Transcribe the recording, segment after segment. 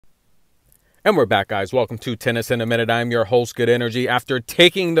And we're back, guys. Welcome to Tennis in a Minute. I'm your host, Good Energy. After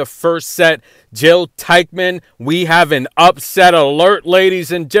taking the first set, Jill Teichmann, we have an upset alert,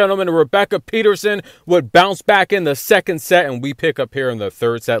 ladies and gentlemen. Rebecca Peterson would bounce back in the second set, and we pick up here in the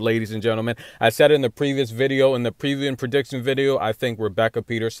third set, ladies and gentlemen. I said in the previous video, in the preview and prediction video, I think Rebecca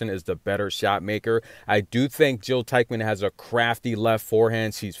Peterson is the better shot maker. I do think Jill Teichmann has a crafty left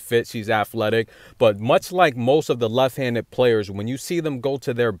forehand. She's fit, she's athletic, but much like most of the left-handed players, when you see them go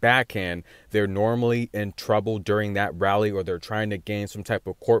to their backhand, they're normally in trouble during that rally, or they're trying to gain some type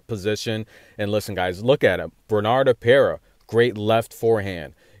of court position. And listen, guys, look at him. Bernarda Pera, great left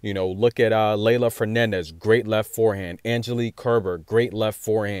forehand. You know, look at Leylah Fernandez, great left forehand. Angelique Kerber, great left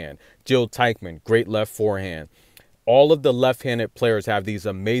forehand. Jill Teichmann, great left forehand. All of the left-handed players have these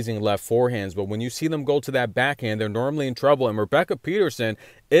amazing left forehands, but when you see them go to that backhand, they're normally in trouble. And Rebecca Peterson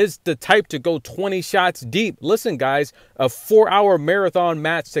is the type to go 20 shots deep. Listen, guys, a 4-hour marathon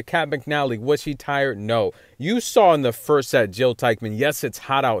match to Kat McNally. Was she tired? No. You saw in the first set, Jill Teichmann, yes, it's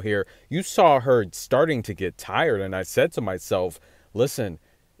hot out here. You saw her starting to get tired, and I said to myself, listen,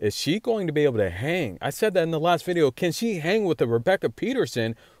 is she going to be able to hang? I said that in the last video. Can she hang with the Rebecca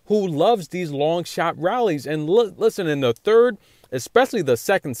Peterson who loves these long shot rallies? And listen, in the third, especially the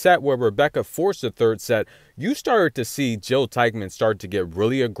second set where Rebecca forced the third set, you started to see Jill Teichmann start to get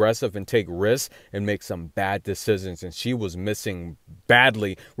really aggressive and take risks and make some bad decisions, and she was missing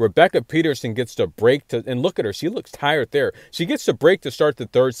badly. Rebecca Peterson gets to break to, and look at her, she looks tired there. She gets to break to start the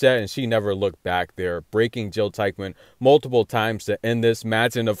third set, and she never looked back there, breaking Jill Teichmann multiple times to end this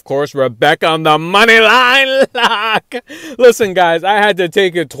match. And of course, Rebecca on the money line lock. Listen, guys, I had to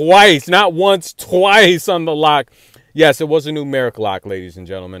take it twice, not once, twice on the lock. Yes, it was a numeric lock, ladies and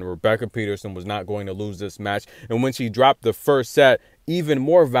gentlemen. Rebecca Peterson was not going to lose this match. And when she dropped the first set, even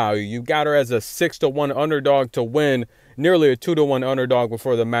more value. You got her as a 6-1 underdog to win, nearly a 2-1 underdog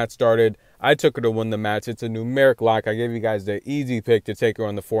before the match started. I took her to win the match. It's a numeric lock. I gave you guys the easy pick to take her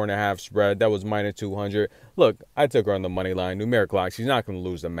on the 4.5 spread. That was minus 200. Look, I took her on the money line. Numeric lock. She's not going to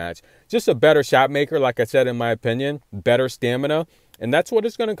lose the match. Just a better shot maker, like I said, in my opinion. Better stamina. And that's what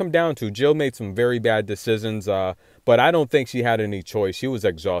it's going to come down to. Jill made some very bad decisions, but I don't think she had any choice. She was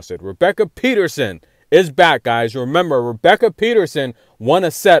exhausted. Rebecca Peterson is back, guys. Remember, Rebecca Peterson won a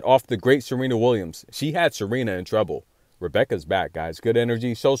set off the great Serena Williams. She had Serena in trouble. Rebecca's back, guys. Good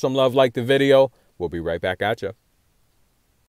energy. Show some love. Like the video. We'll be right back at you.